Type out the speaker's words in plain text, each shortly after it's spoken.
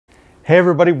Hey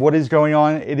everybody, what is going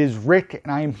on? It is Rick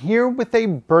and I am here with a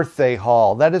birthday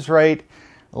haul. That is right.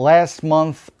 Last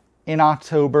month in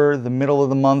October, the middle of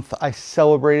the month, I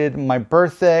celebrated my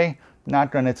birthday.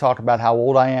 Not going to talk about how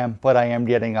old I am, but I am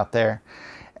getting up there.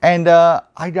 And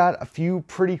I got a few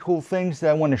pretty cool things that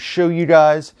I want to show you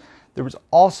guys. There was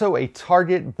also a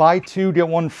Target buy two, get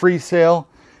one free sale.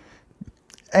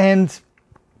 And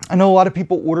I know a lot of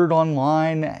people ordered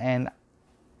online and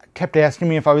kept asking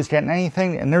me if I was getting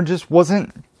anything, and there just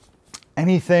wasn't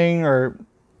anything or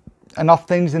enough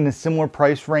things in a similar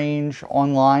price range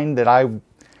online that I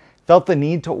felt the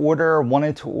need to order or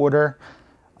wanted to order.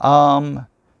 But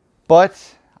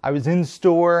I was in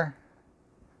store.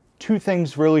 Two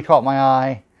things really caught my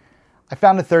eye. I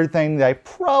found a third thing that I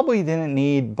probably didn't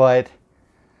need, but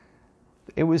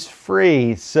it was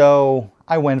free, so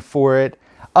I went for it.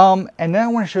 And then I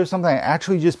want to show something I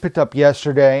actually just picked up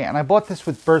yesterday, and I bought this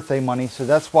with birthday money, so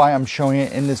that's why I'm showing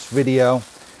it in this video.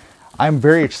 I'm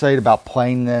very excited about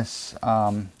playing this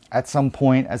at some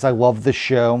point, as I love the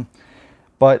show.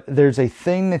 But there's a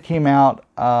thing that came out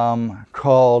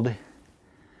called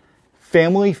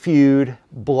Family Feud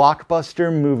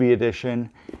Blockbuster Movie Edition,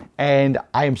 and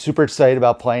I am super excited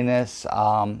about playing this.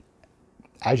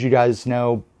 As you guys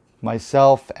know,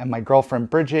 myself and my girlfriend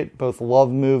Bridget both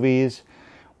love movies.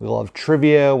 We love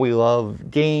trivia, we love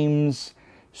games,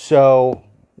 so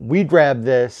we grabbed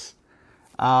this,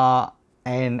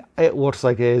 and it looks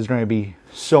like it is going to be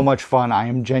so much fun. I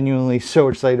am genuinely so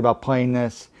excited about playing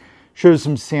this. Shows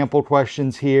some sample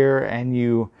questions here, and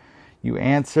you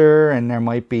answer, and there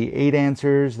might be 8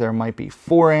 answers, there might be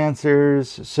 4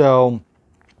 answers, so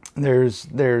there's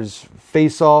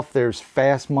face-off, there's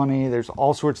fast money, there's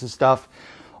all sorts of stuff,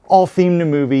 all themed to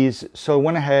movies, so I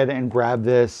went ahead and grabbed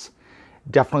this.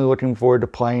 Definitely looking forward to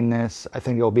playing this. I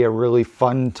think it'll be a really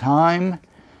fun time.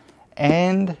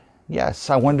 And yes,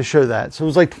 I wanted to show that. So it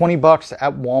was like 20 bucks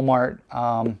at Walmart.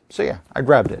 So yeah, I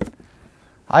grabbed it.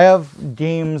 I have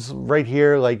games right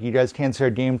here. Like, you guys can't see our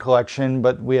game collection,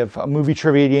 but we have a movie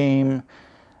trivia game,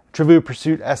 Trivial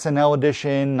Pursuit SNL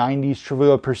edition, 90s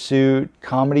Trivial Pursuit,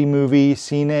 comedy movie,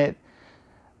 Seen It,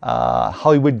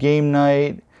 Hollywood Game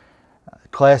Night,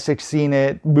 Classic Seen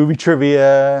It, movie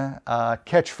trivia,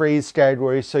 catchphrase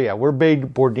categories. So yeah, we're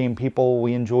big board game people.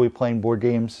 We enjoy playing board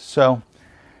games. So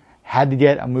had to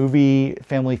get a movie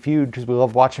Family Feud because we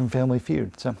love watching Family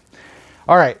Feud. So,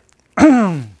 all right.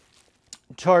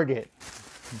 Target.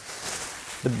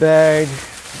 The bag.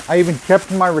 I even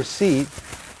kept my receipt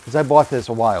because I bought this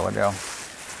a while ago.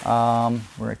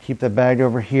 We're going to keep the bag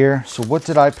over here. So what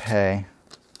did I pay?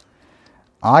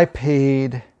 I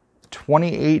paid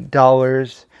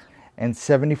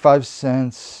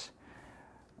 $28.75.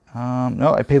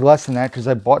 No, I paid less than that because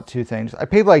I bought 2 things. I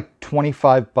paid like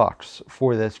 25 bucks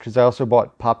for this because I also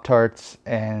bought Pop-Tarts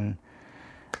and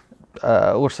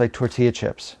looks like tortilla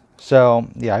chips. So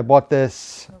yeah, I bought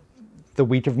this the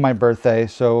week of my birthday,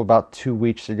 so about 2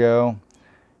 weeks ago,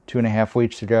 2.5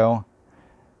 weeks ago.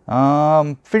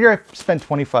 Figure I spent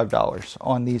 $25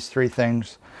 on these 3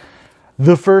 things.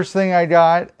 The first thing I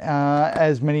got,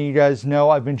 as many of you guys know,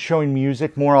 I've been showing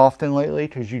music more often lately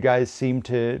because you guys seem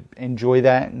to enjoy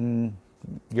that and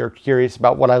you're curious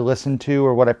about what I listen to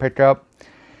or what I pick up.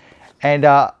 And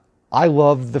I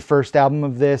loved the first album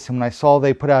of this, and when I saw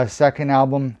they put out a second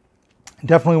album,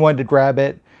 definitely wanted to grab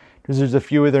it because there's a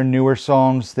few of their newer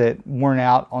songs that weren't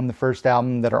out on the first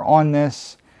album that are on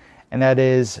this, and that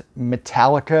is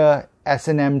Metallica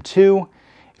S&M 2.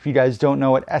 If you guys don't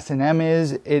know what S&M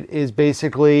is, it is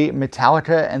basically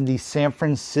Metallica and the San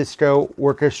Francisco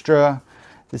Orchestra.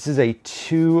 This is a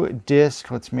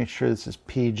 2-disc, let's make sure this is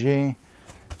PG.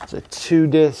 It's a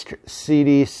 2-disc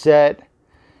CD set.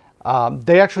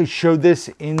 They actually showed this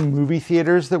in movie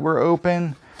theaters that were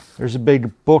open. There's a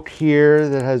big book here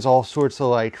that has all sorts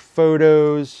of like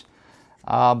photos.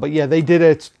 But yeah, they did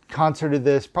a concert of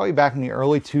this probably back in the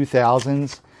early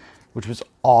 2000s, which was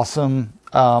awesome.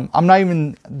 I'm not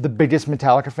even the biggest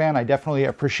Metallica fan. I definitely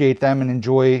appreciate them and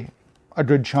enjoy a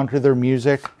good chunk of their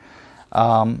music.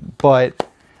 But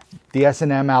the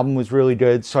S&M album was really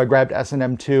good, so I grabbed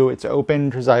S&M 2. It's open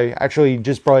because I actually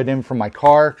just brought it in from my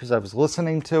car because I was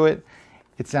listening to it.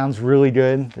 It sounds really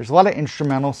good. There's a lot of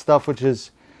instrumental stuff, which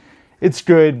is, it's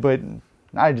good, but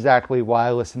not exactly why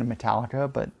I listen to Metallica,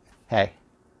 but hey,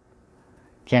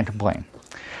 can't complain.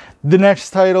 The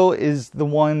next title is the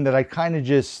one that I kind of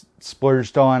just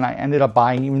splurged on. I ended up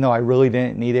buying, even though I really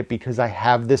didn't need it, because I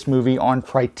have this movie on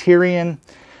Criterion.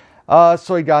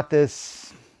 So I got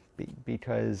this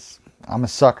because I'm a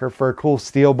sucker for a cool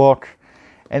steelbook.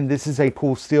 And this is a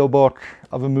cool steelbook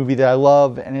of a movie that I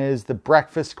love, and it is The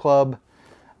Breakfast Club.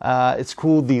 It's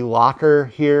cool. The locker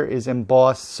here is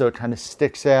embossed, so it kind of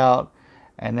sticks out,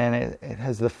 and then it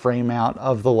has the frame out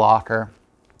of the locker.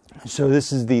 So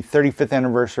this is the 35th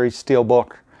anniversary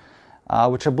Steelbook,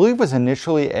 which I believe was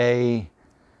initially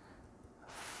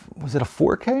was it a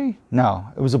 4K? No,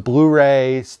 it was a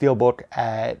Blu-ray Steelbook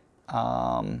at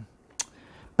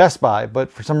Best Buy,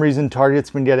 but for some reason Target's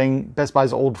been getting Best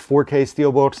Buy's old 4K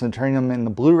Steelbooks and turning them into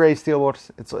Blu-ray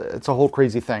Steelbooks. It's a whole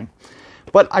crazy thing.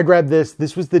 But I grabbed this.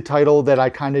 This was the title that I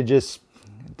kind of just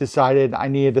decided I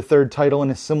needed a third title in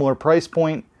a similar price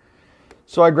point.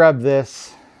 So I grabbed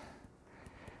this.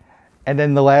 And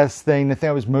then the thing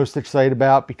I was most excited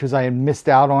about, because I had missed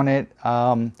out on it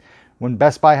when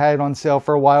Best Buy had it on sale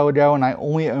for a while ago, and I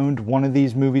only owned one of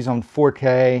these movies on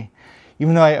 4K.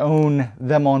 Even though I own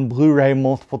them on Blu-ray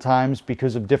multiple times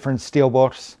because of different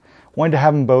Steelbooks, wanted to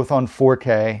have them both on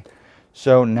 4K,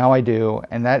 so now I do.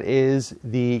 And that is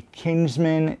the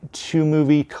Kingsman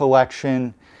 2-movie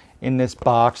collection in this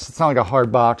box. It's not like a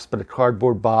hard box, but a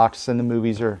cardboard box, and the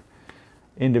movies are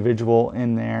individual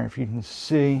in there, if you can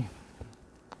see.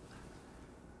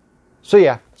 So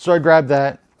yeah, so I grabbed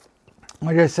that.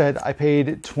 Like I said, I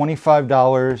paid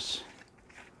 $25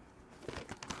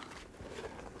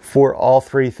 for all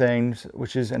three things,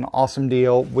 which is an awesome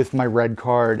deal with my red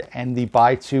card and the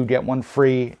buy two get one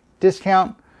free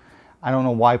discount. I don't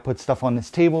know why I put stuff on this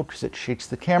table, because it shakes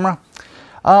the camera.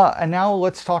 And now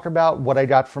let's talk about what I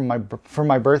got for my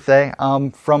birthday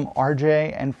from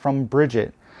RJ and from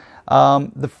Bridget.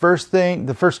 The first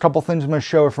couple things I'm going to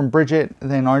show are from Bridget,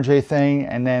 then RJ thing,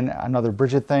 and then another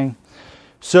Bridget thing.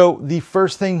 So the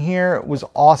first thing here was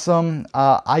awesome.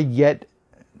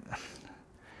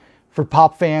 For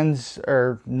pop fans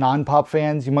or non-pop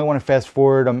fans, you might want to fast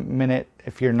forward a minute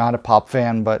if you're not a pop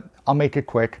fan, but I'll make it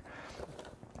quick.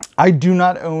 I do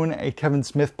not own a Kevin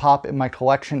Smith pop in my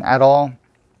collection at all.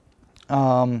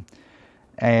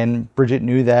 And Bridget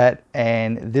knew that,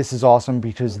 and this is awesome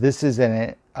because this is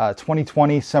a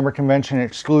 2020 Summer Convention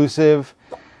exclusive.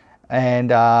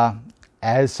 And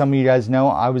as some of you guys know,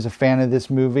 I was a fan of this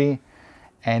movie,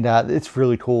 and it's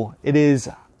really cool. It is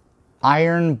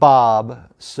Iron Bob.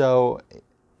 So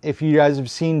if you guys have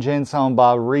seen Jay and Silent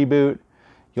Bob Reboot,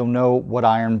 you'll know what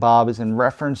Iron Bob is in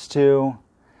reference to.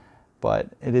 But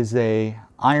it is a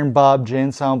Iron Bob, Jay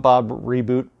and Silent Bob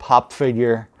Reboot pop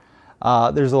figure.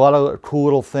 There's a lot of cool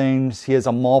little things. He has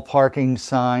a mall parking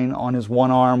sign on his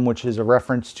one arm, which is a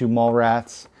reference to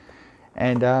Mallrats.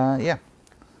 And yeah,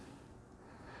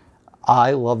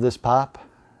 I love this pop.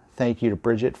 Thank you to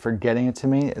Bridget for getting it to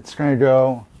me. It's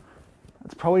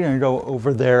probably going to go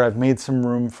over there. I've made some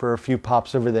room for a few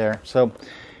pops over there. So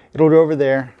it'll go over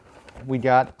there. We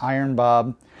got Iron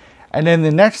Bob. And then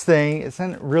the next thing, it's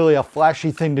not really a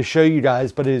flashy thing to show you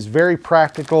guys, but it is very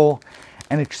practical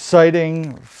and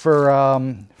exciting for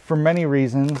many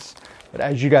reasons. But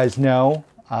as you guys know,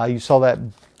 you saw that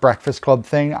Breakfast Club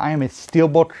thing. I am a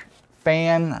Steelbook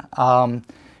fan.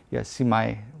 You guys see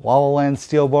my La La Land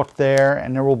Steelbook there,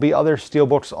 and there will be other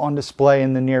Steelbooks on display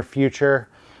in the near future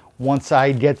once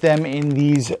I get them in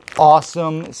these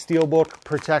awesome Steelbook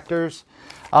protectors.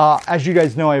 As you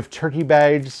guys know, I have turkey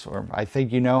bags, or I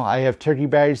think you know, I have turkey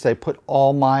bags that I put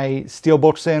all my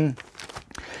Steelbooks in.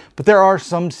 But there are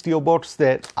some Steelbooks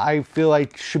that I feel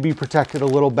like should be protected a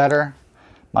little better.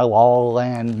 My La La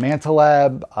Land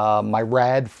Mantalab, my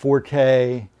Rad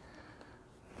 4K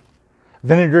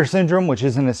Vinegar Syndrome, which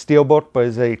isn't a Steelbook, but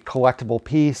is a collectible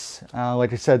piece.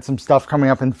 Like I said, some stuff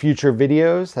coming up in future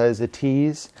videos. That is a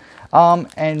tease.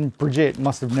 And Bridget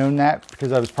must have known that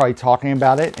because I was probably talking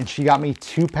about it. And she got me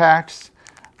 2 packs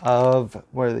of,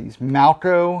 what are these,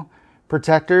 Malco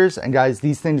protectors. And guys,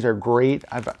 these things are great.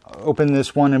 I've opened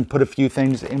this one and put a few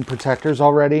things in protectors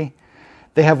already.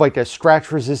 They have like a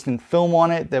scratch-resistant film on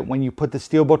it that when you put the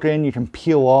Steelbook in, you can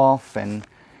peel off, and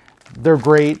they're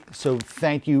great. So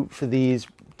thank you for these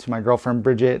to my girlfriend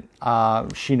Bridget.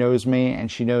 She knows me,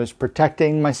 and she knows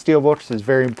protecting my Steelbooks is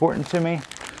very important to me.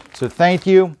 So thank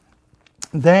you.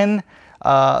 Then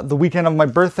the weekend of my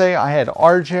birthday, I had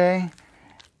RJ,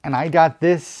 and I got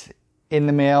this in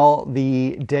the mail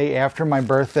the day after my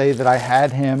birthday that I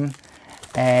had him.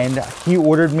 And he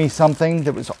ordered me something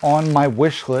that was on my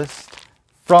wish list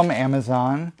from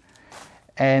Amazon.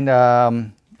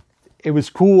 And it was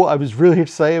cool. I was really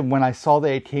excited when I saw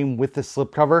that it came with the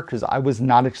slipcover because I was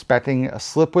not expecting a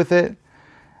slip with it.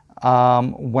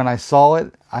 When I saw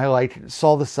it, I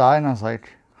saw the side and I was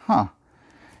like, huh,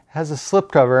 it has a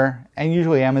slipcover. And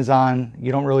usually Amazon,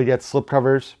 you don't really get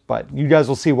slipcovers, but you guys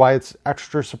will see why it's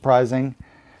extra surprising,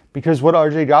 because what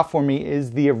RJ got for me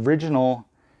is the original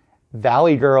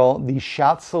Valley Girl, the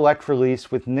Shout Select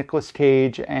release with Nicolas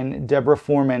Cage and Deborah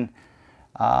Foreman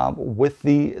with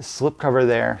the slipcover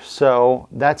there. So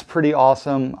that's pretty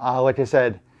awesome. Like I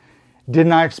said, did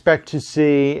not expect to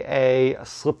see a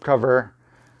slipcover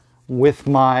with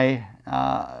my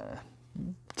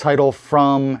title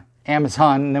from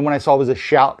Amazon. And then when I saw it was a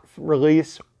Shout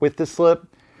release with the slip,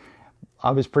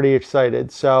 I was pretty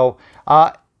excited. So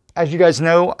as you guys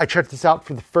know, I checked this out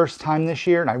for the first time this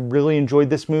year, and I really enjoyed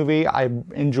this movie. I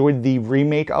enjoyed the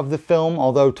remake of the film,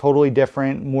 although totally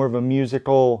different, more of a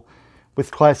musical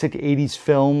with classic 80s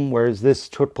film, whereas this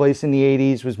took place in the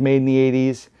 80s, was made in the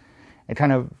 80s. It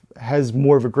kind of has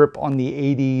more of a grip on the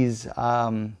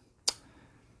 80s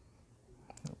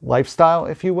lifestyle,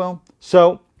 if you will.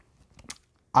 So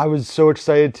I was so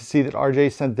excited to see that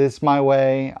RJ sent this my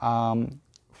way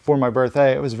for my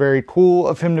birthday. It was very cool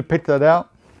of him to pick that out.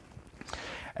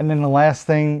 And then the last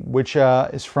thing, which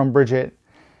is from Bridget,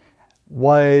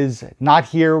 was not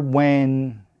here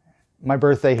when my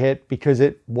birthday hit because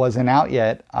it wasn't out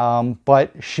yet.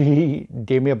 But she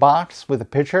gave me a box with a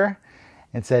picture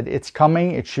and said, it's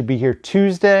coming. It should be here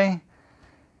Tuesday.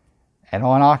 And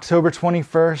on October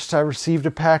 21st, I received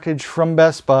a package from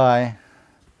Best Buy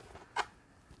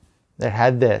that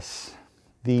had this,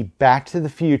 the Back to the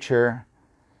Future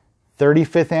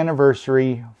 35th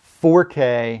anniversary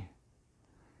 4K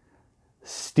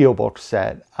Steelbook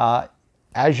set.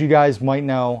 As you guys might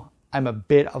know, I'm a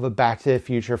bit of a Back to the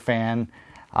Future fan.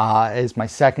 It is my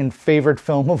second favorite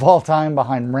film of all time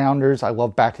behind Rounders. I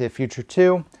love Back to the Future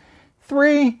 2.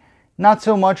 3, not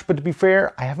so much, but to be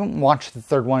fair, I haven't watched the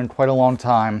third one in quite a long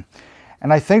time.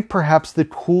 And I think perhaps the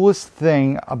coolest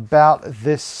thing about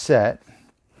this set,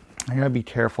 I gotta be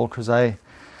careful because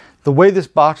the way this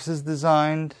box is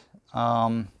designed,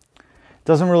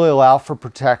 doesn't really allow for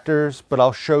protectors, but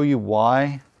I'll show you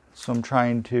why. So I'm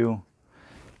trying to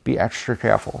be extra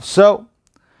careful. So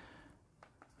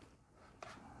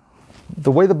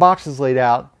the way the box is laid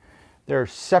out, there are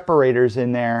separators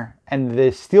in there, and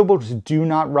the steelbooks do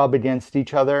not rub against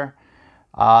each other.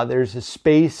 There's a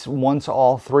space once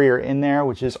all three are in there,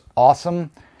 which is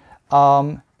awesome.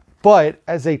 But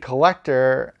as a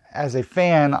collector, as a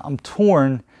fan, I'm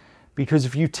torn because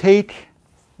if you take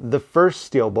the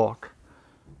first steelbook,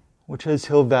 which has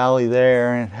Hill Valley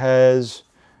there, and it has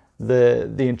the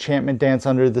Enchantment Dance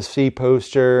Under the Sea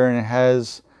poster, and it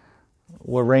has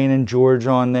Lorraine and George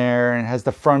on there, and it has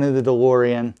the front of the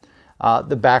DeLorean.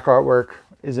 The back artwork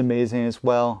is amazing as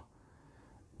well.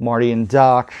 Marty and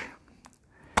Doc.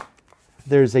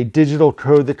 There's a digital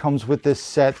code that comes with this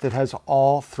set that has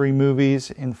all three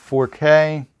movies in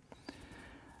 4K.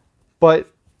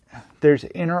 But there's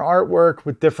inner artwork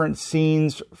with different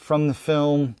scenes from the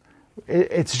film.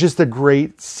 It's just a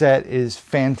great set. It is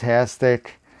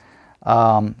fantastic.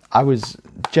 I was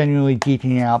genuinely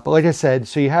geeking out. But like I said,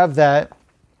 so you have that.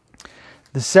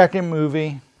 The second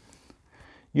movie,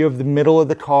 you have the middle of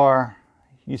the car.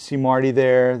 You see Marty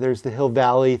there. There's the Hill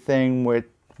Valley thing,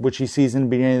 which he sees in the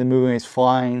beginning of the movie when he's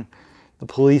flying. The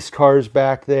police car's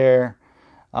back there.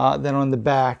 Then on the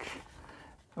back,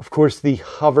 of course, the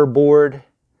hoverboard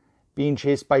being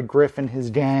chased by Griff and his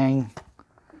gang.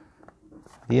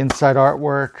 The inside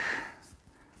artwork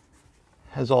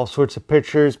has all sorts of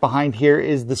pictures. Behind here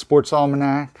is the Sports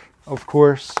Almanac, of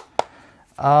course.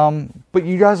 But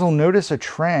you guys will notice a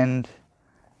trend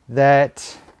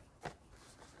that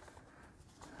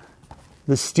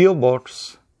the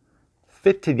steelbooks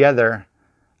fit together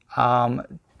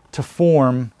to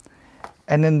form.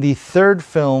 And then the third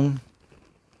film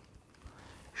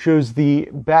shows the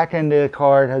back end of the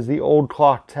car. It has the old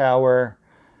clock tower,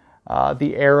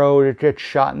 the arrow that gets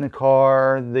shot in the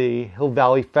car, the Hill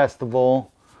Valley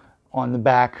Festival on the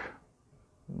back,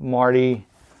 Marty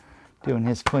doing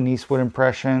his Clint Eastwood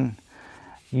impression.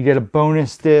 You get a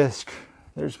bonus disc.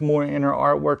 There's more inner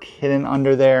artwork hidden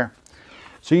under there.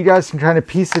 So you guys can kind of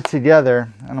piece it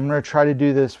together, and I'm going to try to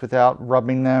do this without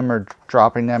rubbing them or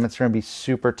dropping them. It's going to be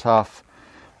super tough.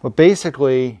 But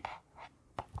basically,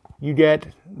 you get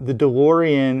the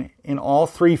DeLorean in all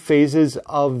three phases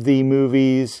of the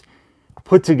movies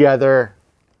put together.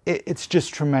 It's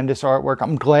just tremendous artwork.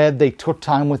 I'm glad they took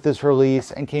time with this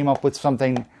release and came up with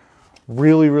something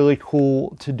really, really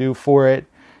cool to do for it.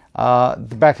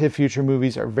 The Back to the Future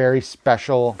movies are very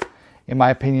special, in my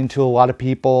opinion, to a lot of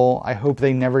people. I hope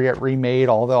they never get remade,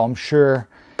 although I'm sure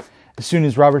as soon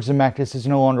as Robert Zemeckis is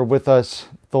no longer with us,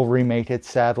 they'll remake it,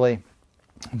 sadly.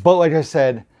 But like I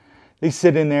said, they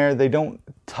sit in there. They don't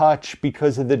touch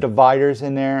because of the dividers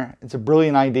in there. It's a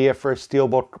brilliant idea for a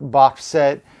steelbook box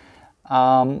set.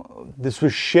 This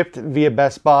was shipped via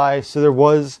Best Buy, so there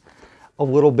was a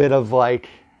little bit of like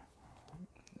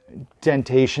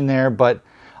dentation there, but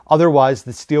Otherwise,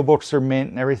 the steelbooks are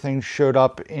mint and everything showed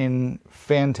up in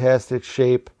fantastic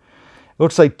shape. It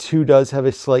looks like 2 does have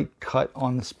a slight cut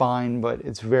on the spine, but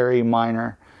it's very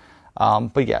minor.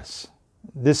 But yes,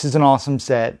 this is an awesome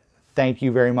set. Thank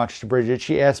you very much to Bridget.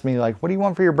 She asked me, like, what do you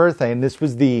want for your birthday? And this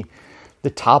was the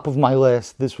top of my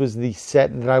list. This was the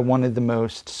set that I wanted the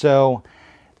most. So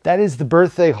that is the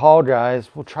birthday haul, guys.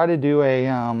 We'll try to do a...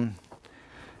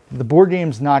 the board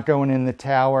game's not going in the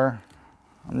tower.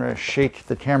 I'm going to shake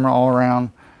the camera all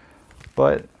around.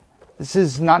 But this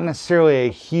is not necessarily a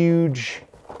huge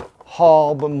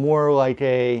haul, but more like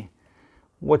a...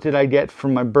 what did I get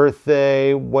from my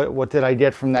birthday? What did I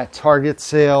get from that Target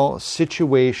sale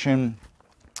situation?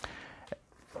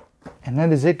 And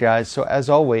that is it, guys. So as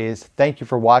always, thank you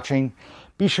for watching.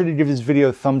 Be sure to give this video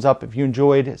a thumbs up if you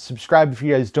enjoyed. Subscribe if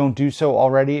you guys don't do so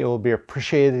already. It will be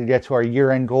appreciated to get to our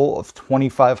year-end goal of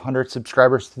 2,500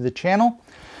 subscribers to the channel.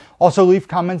 Also, leave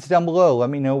comments down below.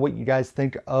 Let me know what you guys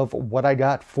think of what I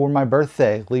got for my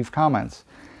birthday. Leave comments.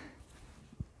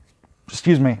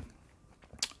 Excuse me.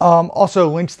 Also,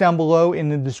 links down below in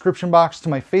the description box to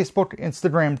my Facebook,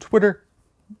 Instagram, Twitter,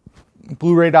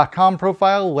 Blu-ray.com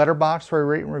profile, Letterboxd, where I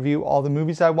rate and review all the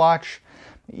movies I watch,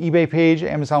 eBay page,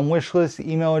 Amazon wishlist,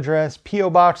 email address, P.O.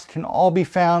 box can all be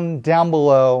found down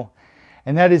below.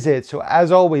 And that is it. So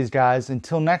as always, guys,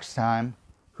 until next time,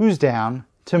 who's down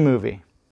to movie?